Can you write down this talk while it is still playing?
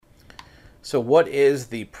So what is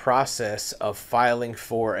the process of filing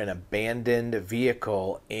for an abandoned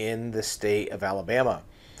vehicle in the state of Alabama?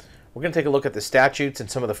 We're going to take a look at the statutes and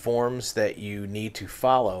some of the forms that you need to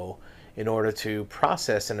follow in order to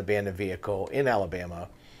process an abandoned vehicle in Alabama.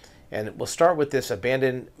 And we'll start with this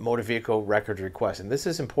abandoned motor vehicle records request. And this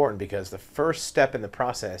is important because the first step in the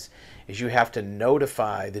process is you have to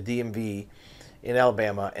notify the DMV in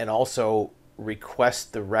Alabama and also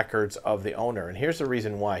request the records of the owner. And here's the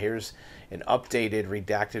reason why. Here's an updated,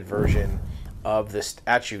 redacted version of the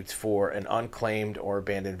statutes for an unclaimed or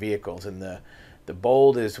abandoned vehicles. And the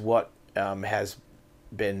bold is what has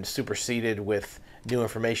been superseded with new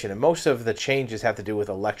information. And most of the changes have to do with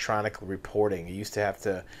electronic reporting. You used to have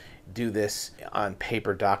to do this on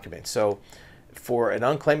paper documents. So for an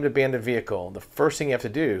unclaimed abandoned vehicle, the first thing you have to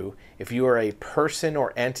do, if you are a person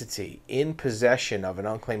or entity in possession of an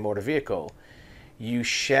unclaimed motor vehicle, you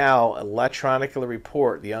shall electronically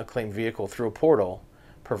report the unclaimed vehicle through a portal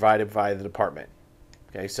provided by the department.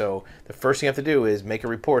 Okay, so the first thing you have to do is make a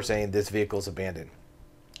report saying this vehicle is abandoned.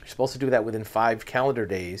 You're supposed to do that within 5 calendar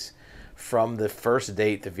days from the first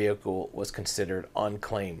date the vehicle was considered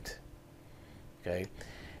unclaimed. Okay,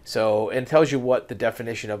 so it tells you what the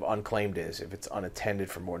definition of unclaimed is. If it's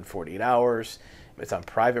unattended for more than 48 hours, if it's on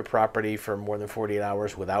private property for more than 48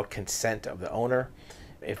 hours without consent of the owner,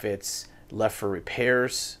 if it's left for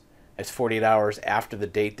repairs, it's 48 hours after the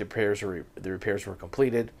date the repairs were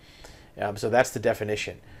completed. So that's the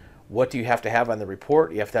definition. What do you have to have on the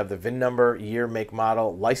report? You have to have the VIN number, year, make,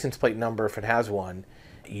 model, license plate number if it has one,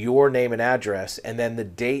 your name and address, and then the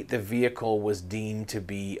date the vehicle was deemed to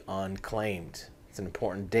be unclaimed. It's an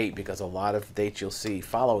important date because a lot of dates you'll see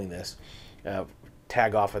following this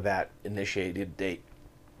tag off of that initiated date.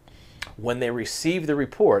 When they receive the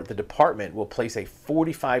report, the department will place a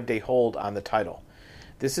 45-day hold on the title.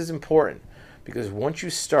 This is important because once you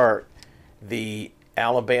start the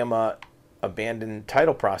Alabama abandoned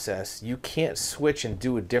title process, you can't switch and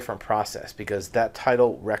do a different process because that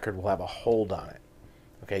title record will have a hold on it.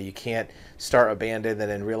 Okay, you can't start abandoned and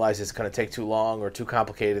then realize it's going to take too long or too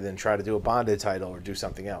complicated and try to do a bonded title or do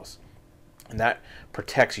something else. And that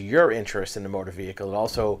protects your interest in the motor vehicle. It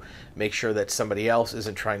also makes sure that somebody else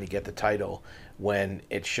isn't trying to get the title when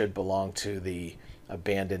it should belong to the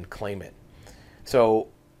abandoned claimant. So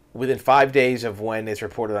within 5 days of when it's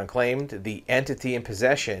reported unclaimed, the entity in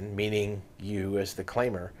possession, meaning you as the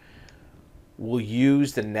claimer, will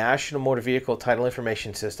use the National Motor Vehicle Title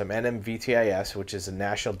Information System, NMVTIS, which is a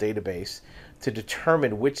national database, to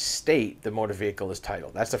determine which state the motor vehicle is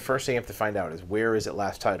titled. That's the first thing you have to find out is where is it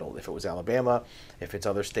last titled. If it was Alabama, if it's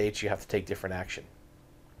other states, you have to take different action.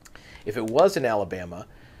 If it was in Alabama,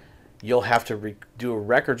 you'll have to do a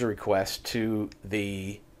records request to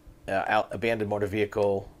the abandoned motor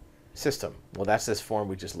vehicle system. Well, that's this form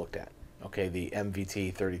we just looked at. Okay, the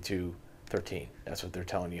MVT 3213. That's what they're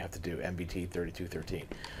telling you have to do, MVT 3213.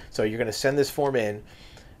 So you're going to send this form in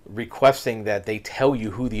requesting that they tell you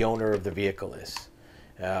who the owner of the vehicle is.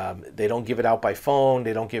 They don't give it out by phone.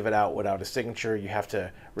 They don't give it out without a signature. You have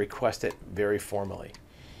to request it very formally.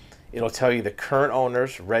 It'll tell you the current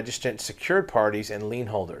owners, registrant, secured parties, and lien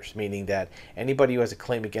holders, meaning that anybody who has a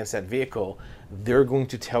claim against that vehicle, they're going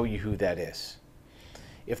to tell you who that is.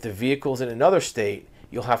 If the vehicle's in another state,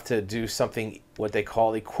 you'll have to do something what they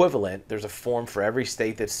call equivalent. There's a form for every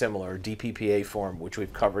state that's similar, DPPA form, which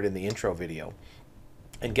we've covered in the intro video,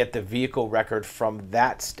 and get the vehicle record from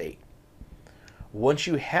that state. Once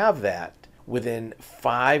you have that, within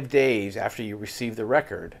 5 days after you receive the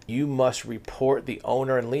record, you must report the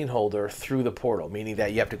owner and lien holder through the portal, meaning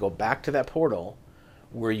that you have to go back to that portal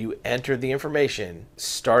where you enter the information,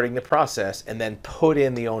 starting the process, and then put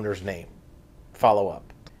in the owner's name, follow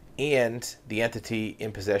up, and the entity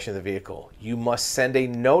in possession of the vehicle. You must send a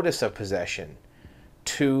notice of possession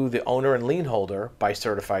to the owner and lien holder by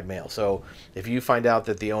certified mail. So if you find out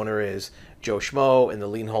that the owner is Joe Schmo and the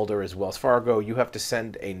lien holder is Wells Fargo, you have to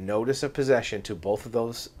send a notice of possession to both of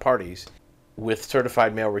those parties with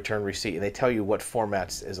certified mail return receipt, and they tell you what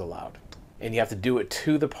formats is allowed. And you have to do it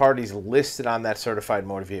to the parties listed on that certified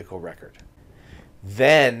motor vehicle record.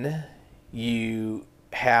 Then you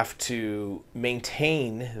have to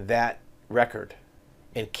maintain that record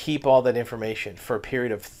and keep all that information for a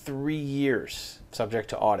period of 3 years, subject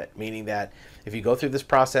to audit, meaning that if you go through this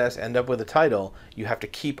process, end up with a title, you have to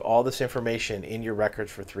keep all this information in your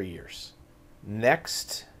records for 3 years.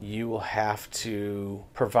 Next, you will have to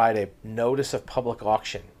provide a notice of public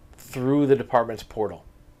auction through the department's portal.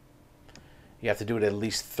 You have to do it at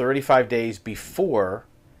least 35 days before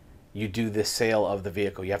you do the sale of the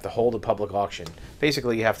vehicle. You have to hold a public auction.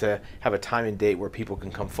 Basically, you have to have a time and date where people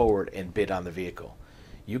can come forward and bid on the vehicle.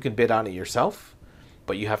 You can bid on it yourself,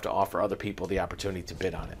 but you have to offer other people the opportunity to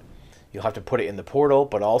bid on it. You'll have to put it in the portal,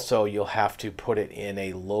 but also you'll have to put it in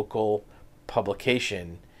a local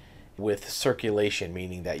publication with circulation,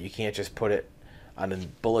 meaning that you can't just put it on a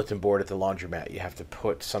bulletin board at the laundromat. You have to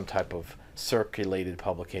put some type of circulated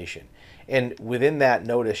publication. And within that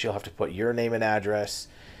notice, you'll have to put your name and address,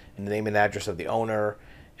 and the name and address of the owner,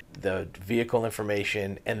 the vehicle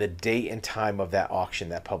information, and the date and time of that auction,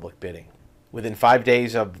 that public bidding. Within 5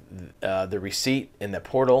 days of the receipt in the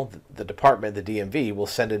portal, the department, the DMV, will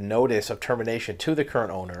send a notice of termination to the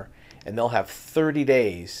current owner, and they'll have 30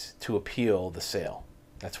 days to appeal the sale.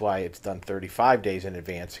 That's why it's done 35 days in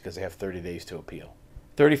advance, because they have 30 days to appeal.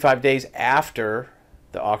 35 days after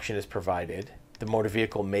the auction is provided, the motor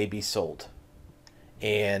vehicle may be sold.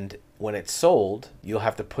 And when it's sold, you'll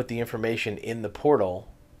have to put the information in the portal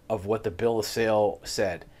of what the bill of sale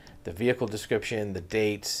said. The vehicle description, the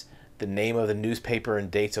dates, the name of the newspaper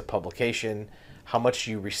and dates of publication, how much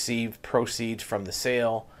you received proceeds from the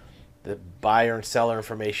sale, the buyer and seller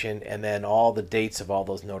information, and then all the dates of all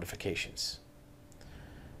those notifications.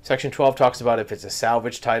 Section 12 talks about if it's a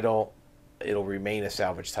salvage title, it'll remain a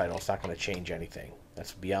salvage title. It's not going to change anything.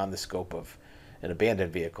 That's beyond the scope of an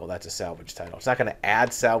abandoned vehicle. That's a salvage title. It's not going to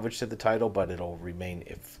add salvage to the title, but it'll remain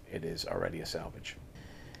if it is already a salvage.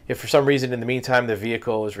 If for some reason in the meantime the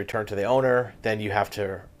vehicle is returned to the owner, then you have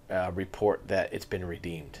to report that it's been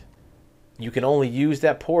redeemed. You can only use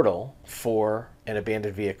that portal for an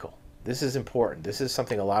abandoned vehicle. This is important. This is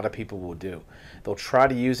something a lot of people will do. They'll try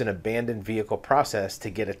to use an abandoned vehicle process to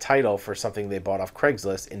get a title for something they bought off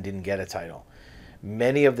Craigslist and didn't get a title.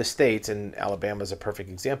 Many of the states, and Alabama is a perfect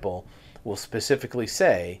example, will specifically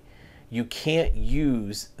say you can't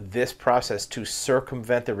use this process to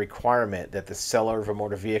circumvent the requirement that the seller of a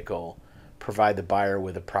motor vehicle provide the buyer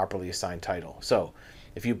with a properly assigned title. So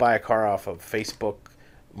if you buy a car off of Facebook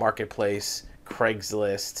Marketplace,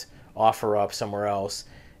 Craigslist, OfferUp, somewhere else,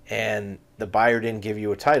 and the buyer didn't give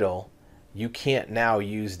you a title, you can't now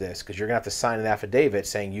use this, because you're going to have to sign an affidavit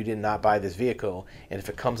saying you did not buy this vehicle, and if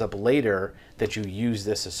it comes up later that you use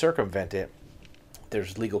this to circumvent it,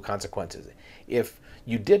 there's legal consequences. If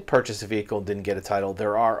you did purchase a vehicle and didn't get a title,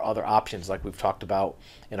 there are other options like we've talked about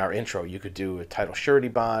in our intro. You could do a title surety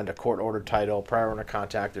bond, a court-ordered title, prior owner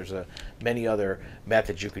contact. There's many other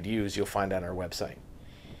methods you could use. You'll find on our website.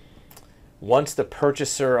 Once the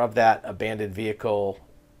purchaser of that abandoned vehicle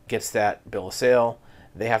gets that bill of sale,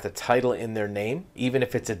 they have to title it in their name. Even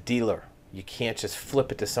if it's a dealer, you can't just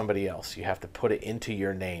flip it to somebody else. You have to put it into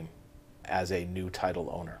your name as a new title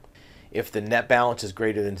owner. If the net balance is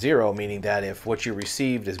greater than zero, meaning that if what you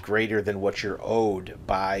received is greater than what you're owed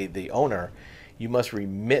by the owner, you must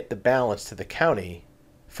remit the balance to the county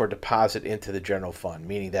for deposit into the general fund,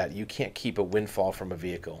 meaning that you can't keep a windfall from a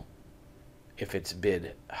vehicle if it's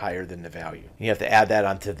bid higher than the value. You have to add that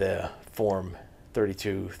onto the Form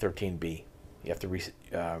 3213B. You have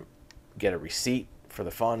to get a receipt for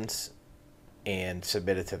the funds and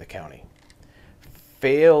submit it to the county.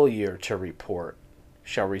 Failure to report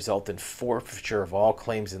shall result in forfeiture of all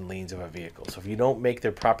claims and liens of a vehicle. So if you don't make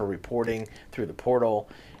the proper reporting through the portal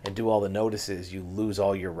and do all the notices, you lose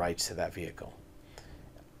all your rights to that vehicle.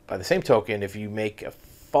 By the same token, if you make a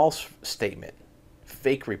false statement,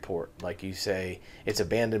 fake report, like you say it's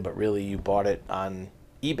abandoned but really you bought it on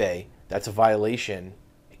eBay, that's a violation.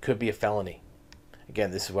 It could be a felony. Again,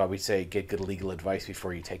 this is why we say get good legal advice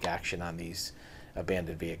before you take action on these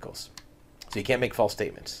abandoned vehicles. So you can't make false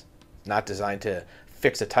statements. It's not designed to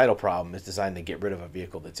fix a title problem. It's designed to get rid of a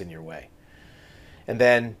vehicle that's in your way. And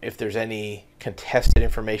then if there's any contested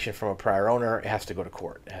information from a prior owner, it has to go to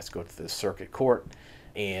court. It has to go to the circuit court,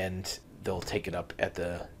 and they'll take it up at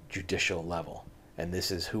the judicial level. And this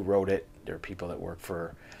is who wrote it. There are people that work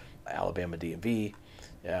for Alabama DMV.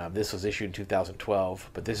 This was issued in 2012,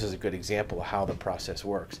 but this is a good example of how the process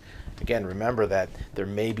works. Again, remember that there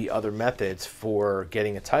may be other methods for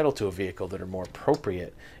getting a title to a vehicle that are more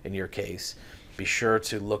appropriate in your case. Be sure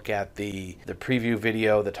to look at the preview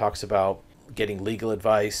video that talks about getting legal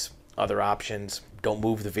advice, other options. Don't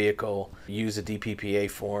move the vehicle, use a DPPA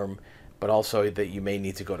form, but also that you may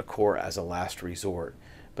need to go to court as a last resort.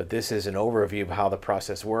 But this is an overview of how the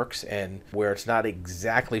process works, and where it's not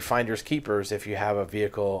exactly finders keepers. If you have a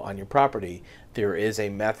vehicle on your property, there is a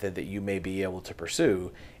method that you may be able to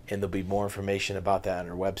pursue, and there'll be more information about that on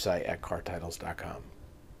our website at cartitles.com.